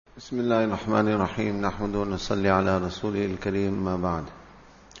بسم الله الرحمن الرحيم نحمد ونصلي على رسوله الكريم ما بعد.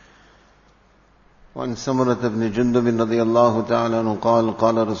 وعن سمرة بن جندب رضي الله تعالى عنه قال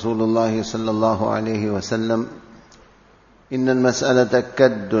قال رسول الله صلى الله عليه وسلم إن المسألة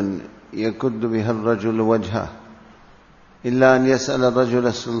كد يكد بها الرجل وجهه إلا أن يسأل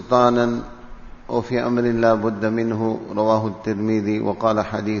الرجل سلطانا أو في أمر لا بد منه. رواه الترمذي وقال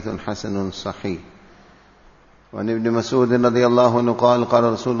حديث حسن صحيح. وعن ابن مسعود رضي الله عنه قال قال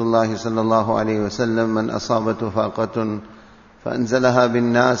رسول الله صلى الله عليه وسلم من أصابته فاقة فأنزلها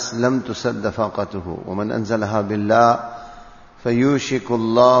بالناس لم تسد فاقته ومن أنزلها بالله فيوشك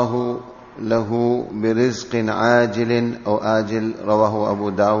الله له برزق عاجل أو آجل. رواه أبو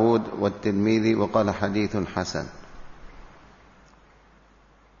داود والترمذي وقال حديث حسن.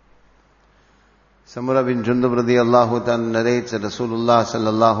 Samura bin Jundub radiyallahu ta'ala narrates that Rasulullah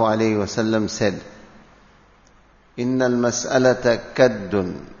sallallahu alayhi wa sallam said, Innal mas'alata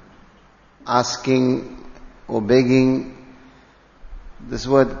kaddun, asking or begging. This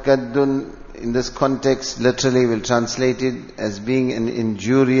word kaddun in this context literally will translate it as being an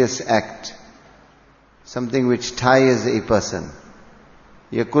injurious act, something which tires a person.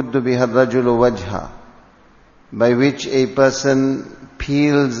 Yakuddu biha rajulu wajha, by which a person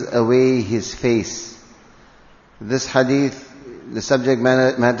peels away his face. This hadith, the subject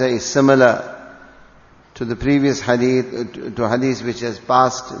matter is similar to the previous hadith, to hadith which has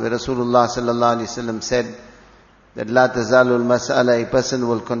passed, where Rasulullah sallallahu alaihi wasallam said that la tazalul mas'ala, a person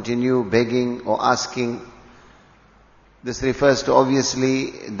will continue begging or asking. This refers to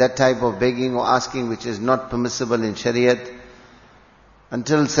obviously that type of begging or asking which is not permissible in Shariat,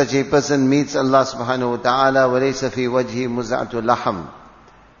 until such a person meets Allah subhanahu wa ta'ala, وَلَيْسَ فِي وَجْهِ مُزْعَةُ لَحَمٍ,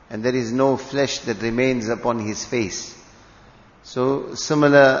 and there is no flesh that remains upon his face. So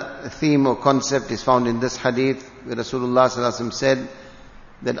similar theme or concept is found in this hadith, where Rasulullah sallallahu alaihi wasallam said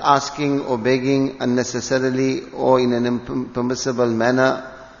that asking or begging unnecessarily or in an impermissible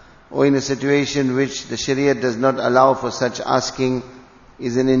manner or in a situation which the Sharia does not allow for such asking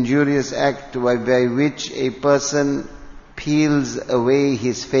is an injurious act by which a person peels away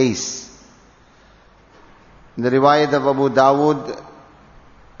his face. In the riwayat of Abu Dawud,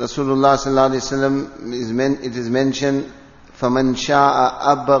 Rasulullah sallallahu alaihi wasallam, it is mentioned, فَمَنْ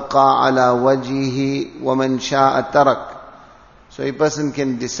شَاءَ أَبْقَى عَلَى وَجْهِهِ وَمَنْ شَاءَ تَرَكَ. So a person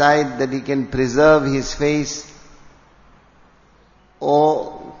can decide that he can preserve his face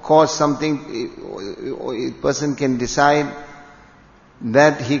or cause something, or a person can decide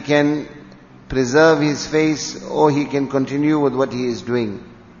that he can preserve his face or he can continue with what he is doing.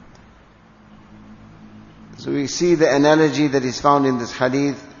 So we see the analogy that is found in this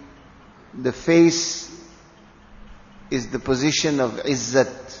hadith. The face is the position of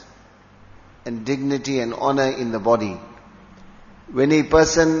izzat and dignity and honor in the body. When a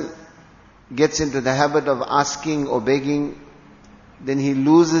person gets into the habit of asking or begging, then he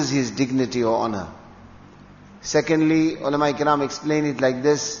loses his dignity or honor. Secondly, ulama kiram explain it like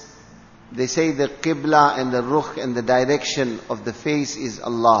this. They say the qibla and the rukh and the direction of the face is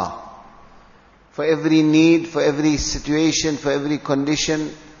Allah. For every need, for every situation, for every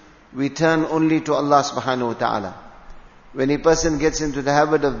condition, we turn only to Allah subhanahu wa ta'ala. When a person gets into the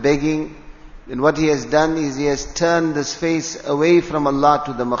habit of begging, then what he has done is he has turned this face away from Allah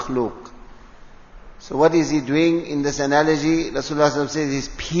to the makhluk. So what is he doing in this analogy? Rasulullah says he is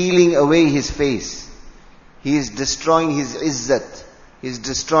peeling away his face. He is destroying his izzat. He is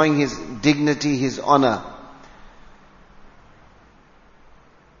destroying his dignity, his honor.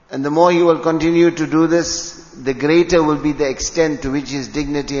 And the more he will continue to do this, the greater will be the extent to which his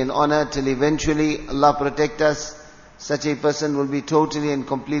dignity and honor, till eventually, Allah protect us, such a person will be totally and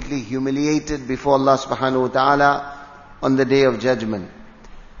completely humiliated before Allah subhanahu wa ta'ala on the day of judgment.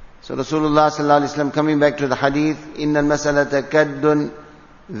 So Rasulullah sallallahu alaihi wasallam, coming back to the hadith, innal masalata kaddun,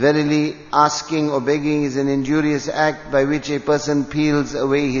 verily asking or begging is an injurious act by which a person peels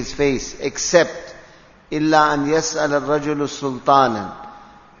away his face, except illa an yas'al ar-rajulu sultanan,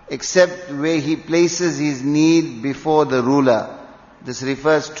 except where he places his need before the ruler. This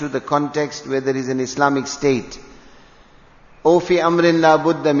refers to the context where there is an Islamic state. O fi amrin la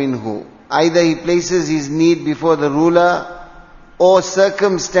budda minhu, either he places his need before the ruler, or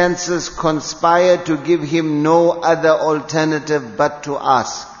circumstances conspire to give him no other alternative but to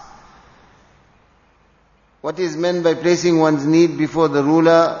ask. What is meant by placing one's need before the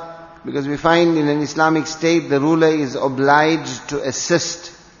ruler? Because we find in an Islamic state, the ruler is obliged to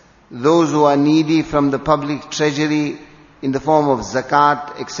assist those who are needy from the public treasury in the form of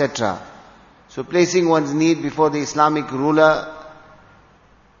zakat, etc. So placing one's need before the Islamic ruler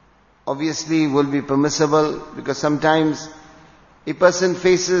obviously will be permissible, because sometimes A person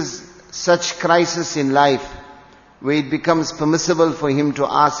faces such crisis in life where it becomes permissible for him to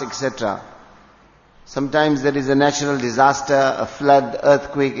ask, etc. Sometimes there is a natural disaster, a flood,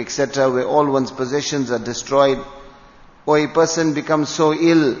 earthquake, etc., where all one's possessions are destroyed. Or a person becomes so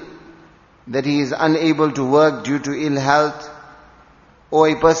ill that he is unable to work due to ill health. Or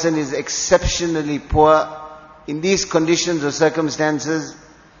a person is exceptionally poor. In these conditions or circumstances,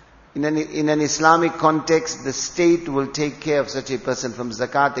 in an Islamic context, the state will take care of such a person from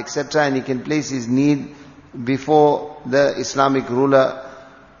zakat, etc., and he can place his need before the Islamic ruler.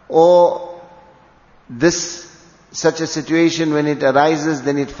 Or such a situation, when it arises,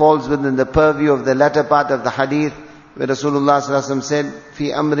 then it falls within the purview of the latter part of the hadith, where Rasulullah ﷺ said,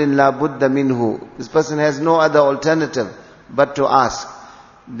 "Fi amrin la budda minhu." This person has no other alternative but to ask.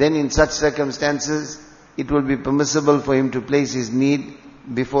 Then in such circumstances, it will be permissible for him to place his need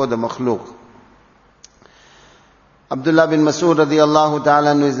before the makhluk. Abdullah bin Mas'ud radiyallahu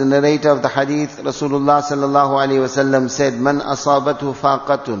ta'ala, who is the narrator of the hadith, Rasulullah sallallahu alayhi wasallam said, "Man asabathu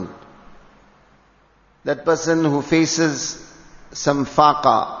faqatun." That person who faces some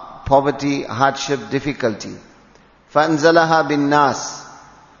faqa, poverty, hardship, difficulty, فَأَنزَلَهَا بِالنَّاسِ,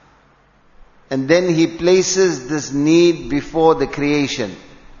 and then he places this need before the creation.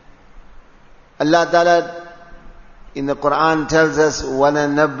 Allah Ta'ala in the Quran tells us,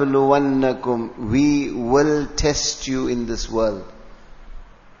 وَلَنَبْلُوَنَّكُمْ, we will test you in this world.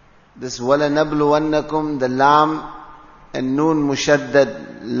 This وَلَنَبْلُوَنَّكُمْ, the lam and noon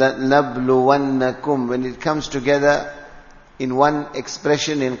mushaddad, نَبْلُوَنَّكُمْ, when it comes together in one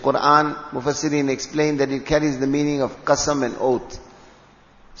expression in Quran, Mufassirin explain that it carries the meaning of qasam and oath.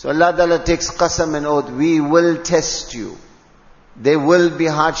 So Allah Ta'ala takes qasam and oath, we will test you. There will be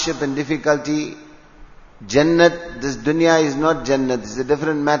hardship and difficulty. Jannat, this dunya is not Jannat. It's a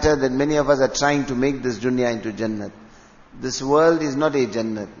different matter that many of us are trying to make this dunya into Jannat. This world is not a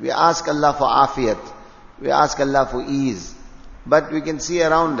Jannat. We ask Allah for afiyat. We ask Allah for ease. But we can see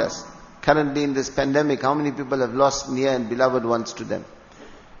around us, currently in this pandemic, how many people have lost near and beloved ones to them.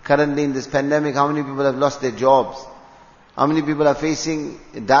 Currently in this pandemic, how many people have lost their jobs. How many people are facing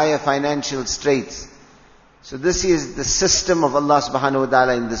dire financial straits. So this is the system of Allah subhanahu wa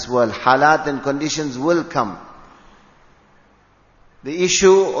ta'ala in this world. Halat and conditions will come. The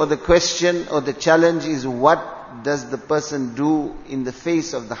issue or the question or the challenge is, what does the person do in the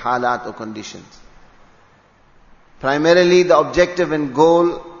face of the halat or conditions? Primarily the objective and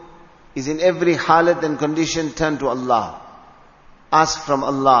goal is, in every halat and condition, turn to Allah. Ask from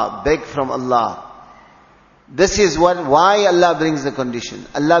Allah, beg from Allah. This is why Allah brings the condition.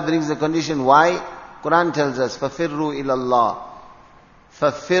 Allah brings the condition, why? Quran tells us, فَفِرُّوا إِلَى اللَّهِ.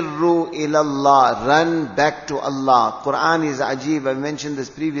 فَفِرُّوا إِلَى اللَّهِ. Run back to Allah. Quran is ajib. I mentioned this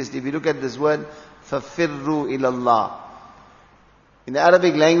previously. If you look at this word, فَفِرُّوا إِلَى اللَّهِ. In the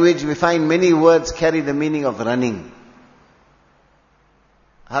Arabic language, we find many words carry the meaning of running.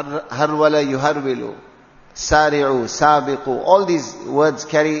 Harwala yuharwilu, sari'u, sabiqu. All these words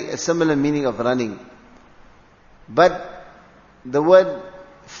carry a similar meaning of running. But the word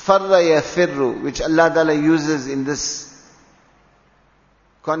farra yafirru, which Allah Ta'ala uses in this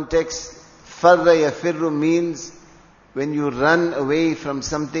context, farra yafirru means when you run away from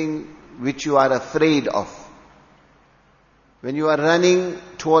something which you are afraid of. When you are running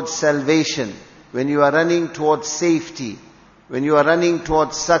towards salvation, when you are running towards safety, when you are running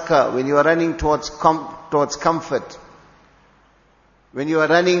towards succor, when you are running towards comfort, when you are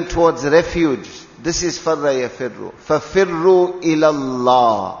running towards refuge, this is farra yafirru. Fafirru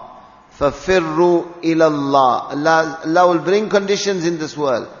ilallah. Fafirru ilallah. Allah will bring conditions in this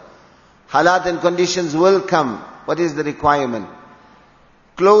world. Halat and conditions will come. What is the requirement?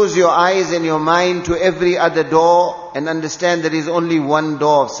 Close your eyes and your mind to every other door and understand there is only one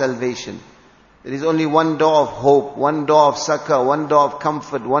door of salvation. There is only one door of hope, one door of succor, one door of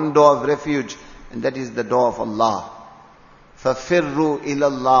comfort, one door of refuge, and that is the door of Allah. فَفِرُّوا إِلَى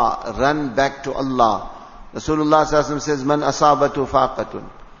اللَّهِ. Run back to Allah. Rasulullah ﷺ says, مَنْ أَصَابَتُ فَاقَةٌ.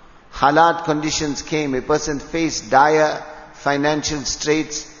 Halat conditions came. A person faced dire financial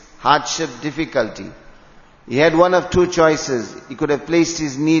straits, hardship, difficulty. He had one of two choices. He could have placed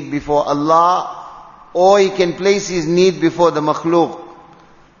his need before Allah, or he can place his need before the makhluk.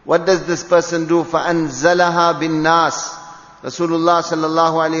 What does this person do? فَأَنزَلَهَا بِالنَّاسِ. Rasulullah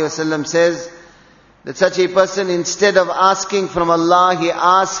sallallahu alayhi wasallam says that such a person, instead of asking from Allah, he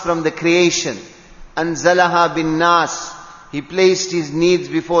asks from the creation. أَنزَلَهَا بِالنَّاسِ. He placed his needs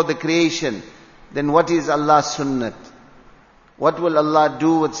before the creation. Then what is Allah's sunnat? What will Allah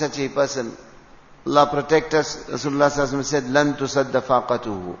do with such a person? Allah protect us. Rasulullah sallallahu alayhi wa sallam said, لَن تُسَدَّ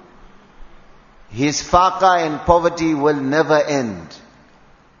فَاقَتُهُ. his faqa and poverty will never end.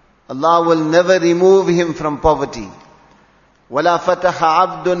 Allah will never remove him from poverty. وَلَا فَتَحَ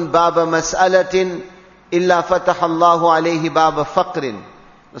عَبْدٌ بَابَ مَسْأَلَةٍ إِلَّا فَتَحَ اللَّهُ عَلَيْهِ بَابَ فَقْرٍ.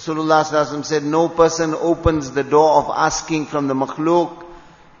 Rasulullah ﷺ said, no person opens the door of asking from the makhluk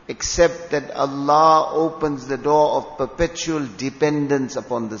except that Allah opens the door of perpetual dependence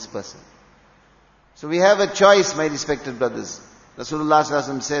upon this person. So we have a choice, my respected brothers. Rasulullah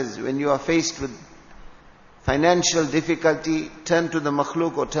ﷺ says, when you are faced with financial difficulty, turn to the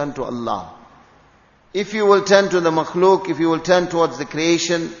makhluk or turn to Allah. If you will turn to the makhluk, if you will turn towards the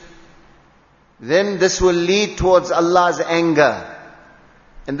creation, then this will lead towards Allah's anger.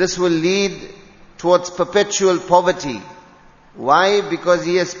 And this will lead towards perpetual poverty. Why? Because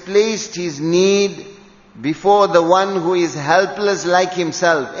he has placed his need before the one who is helpless like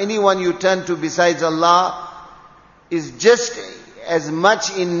himself. Anyone you turn to besides Allah is just as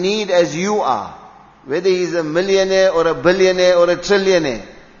much in need as you are. Whether he is a millionaire or a billionaire or a trillionaire.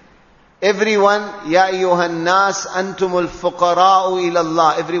 Everyone, Ya ayyuhan nas antumul fuqara'u ila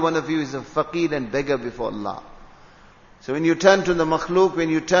Allah. Every one of you is a faqir and beggar before Allah. So when you turn to the makhluk, when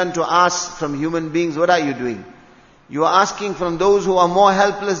you turn to ask from human beings, what are you doing? You are asking from those who are more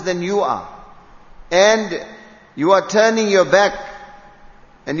helpless than you are. And you are turning your back.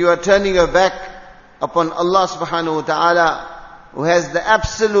 And you are turning your back upon Allah subhanahu wa ta'ala, who has the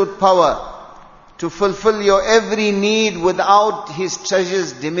absolute power to fulfill your every need without His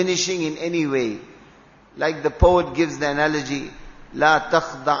treasures diminishing in any way. Like the poet gives the analogy, لا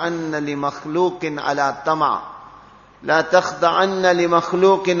تخضعن لمخلوق على طمع لا تخضعن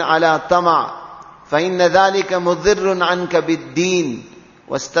لمخلوق على طمع فإن ذلك مضر عنك بالدين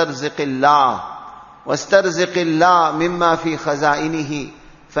واسترزق الله مما في خزائنه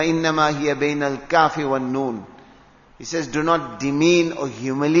فإنما هي بين الكاف والنون. He says, do not demean or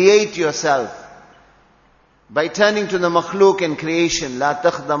humiliate yourself by turning to the makhluk and creation. لا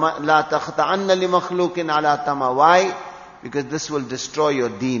تخضعن لمخلوق على طمع. Why? Because this will destroy your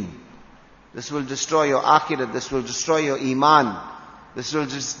deen. This will destroy your akhirah. This will destroy your iman. This will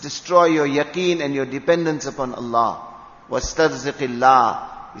just destroy your yaqeen and your dependence upon Allah. وَاسْتَرْزِقِ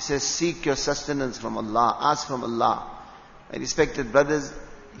اللَّهِ. He says, seek your sustenance from Allah. Ask from Allah. My respected brothers,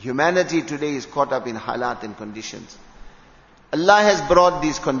 humanity today is caught up in halat and conditions. Allah has brought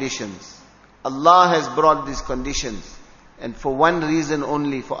these conditions. Allah has brought these conditions. And for one reason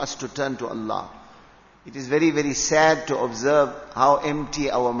only, for us to turn to Allah. It is very, very sad to observe how empty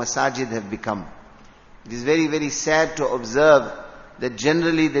our masajid have become. It is very, very sad to observe that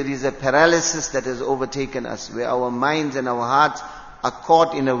generally there is a paralysis that has overtaken us, where our minds and our hearts are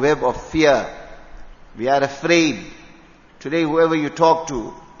caught in a web of fear. We are afraid. Today, whoever you talk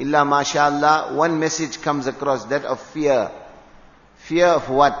to, illa mashallah, one message comes across, that of fear. Fear of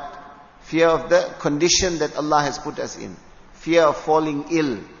what? Fear of the condition that Allah has put us in. Fear of falling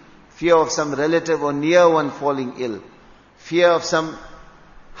ill. Fear of some relative or near one falling ill. Fear of some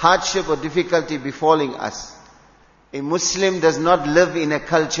hardship or difficulty befalling us. A Muslim does not live in a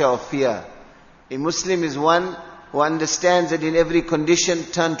culture of fear. A Muslim is one who understands that in every condition,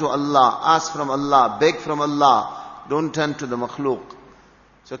 turn to Allah, ask from Allah, beg from Allah. Don't turn to the makhluk.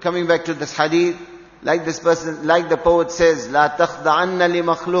 So coming back to this hadith, like this person, like the poet says, لا تخضعن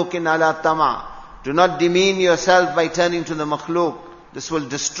لمخلوق على طمع. Do not demean yourself by turning to the makhluk. This will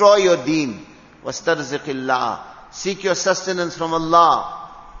destroy your deen. وَاسْتَرْزِقِ اللَّهِ. Seek your sustenance from Allah.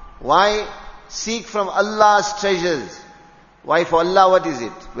 Why? Seek from Allah's treasures. Why? For Allah, what is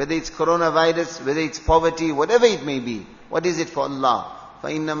it? Whether it's coronavirus, whether it's poverty, whatever it may be. What is it for Allah?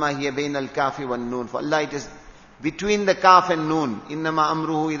 فَإِنَّمَا هِيَ بَيْنَ الْكَافِ وَالنُّونِ. For Allah, it is between the kaf and noon. إِنَّمَا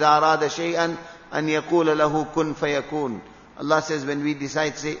أَمْرُهُ إِذَا أَرَادَ شَيْئًا أَنْ يَقُولَ لَهُ كُنْ فَيَكُونَ. Allah says, when we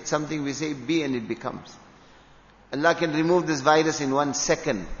decide say something, we say be, and it becomes. Allah can remove this virus in 1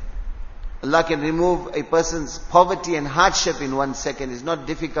 second. Allah can remove a person's poverty and hardship in 1 second. It's not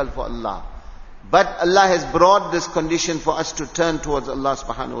difficult for Allah. But Allah has brought this condition for us to turn towards Allah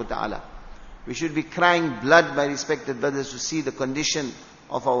subhanahu wa ta'ala. We should be crying blood, my respected brothers, to see the condition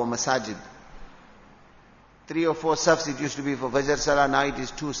of our masajid. 3 or 4 safs it used to be for Fajr Salah, now it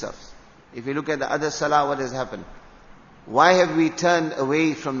is 2 safs. If you look at the other Salah, what has happened? Why have we turned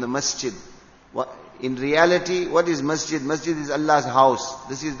away from the masjid? In reality, what is masjid? Masjid is Allah's house.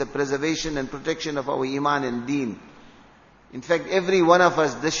 This is the preservation and protection of our iman and deen. In fact, every one of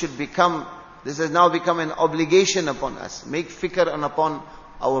us, this has now become an obligation upon us. Make fikr upon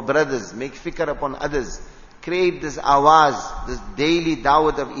our brothers. Make fikr upon others. Create this awaz, this daily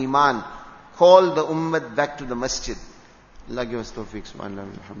dawat of iman. Call the ummah back to the masjid. Allah give us tawfiq. Subhanallah.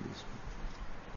 Alhamdulillah.